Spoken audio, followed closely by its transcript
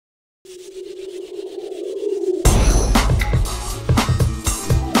When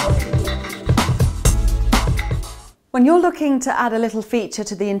you're looking to add a little feature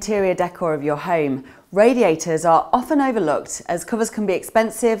to the interior decor of your home, radiators are often overlooked as covers can be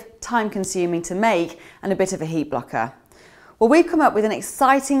expensive, time-consuming to make and a bit of a heat blocker. Well, we've come up with an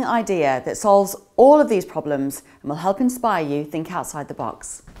exciting idea that solves all of these problems and will help inspire you to think outside the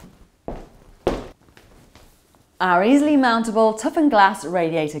box. Our easily mountable toughened glass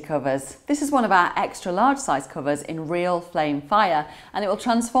radiator covers. This is one of our extra large size covers in real flame fire, and it will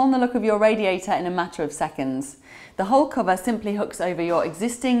transform the look of your radiator in a matter of seconds. The whole cover simply hooks over your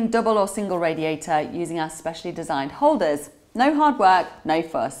existing double or single radiator using our specially designed holders. No hard work, no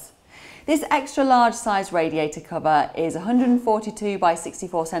fuss. This extra large size radiator cover is 142 by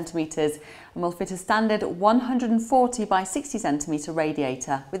 64 centimetres and will fit a standard 140 by 60 centimetre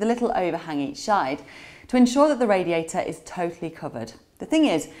radiator with a little overhang each side to ensure that the radiator is totally covered. The thing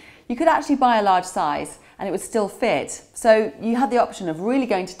is, you could actually buy a large size and it would still fit, so you had the option of really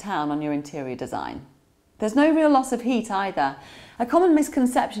going to town on your interior design. There's no real loss of heat either. A common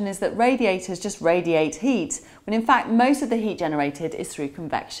misconception is that radiators just radiate heat, when in fact most of the heat generated is through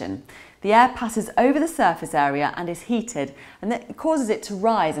convection. The air passes over the surface area and is heated, and that causes it to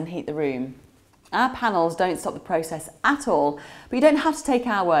rise and heat the room. Our panels don't stop the process at all, but you don't have to take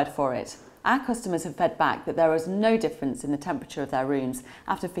our word for it. Our customers have fed back that there is no difference in the temperature of their rooms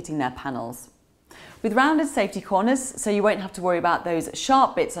after fitting their panels. With rounded safety corners, so you won't have to worry about those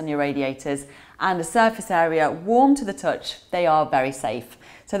sharp bits on your radiators, and a surface area warm to the touch, they are very safe.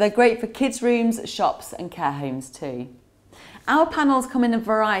 So they're great for kids' rooms, shops and care homes too. Our panels come in a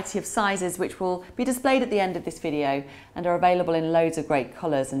variety of sizes which will be displayed at the end of this video and are available in loads of great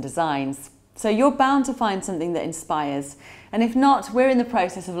colours and designs. So you're bound to find something that inspires, and if not, we're in the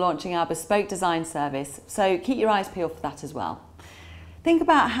process of launching our bespoke design service, so keep your eyes peeled for that as well. Think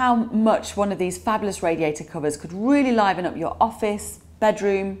about how much one of these fabulous radiator covers could really liven up your office,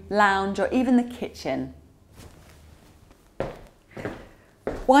 bedroom, lounge or even the kitchen.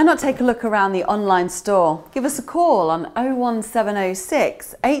 Why not take a look around the online store? Give us a call on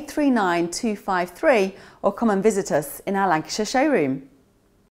 01706 839 253 or come and visit us in our Lancashire showroom.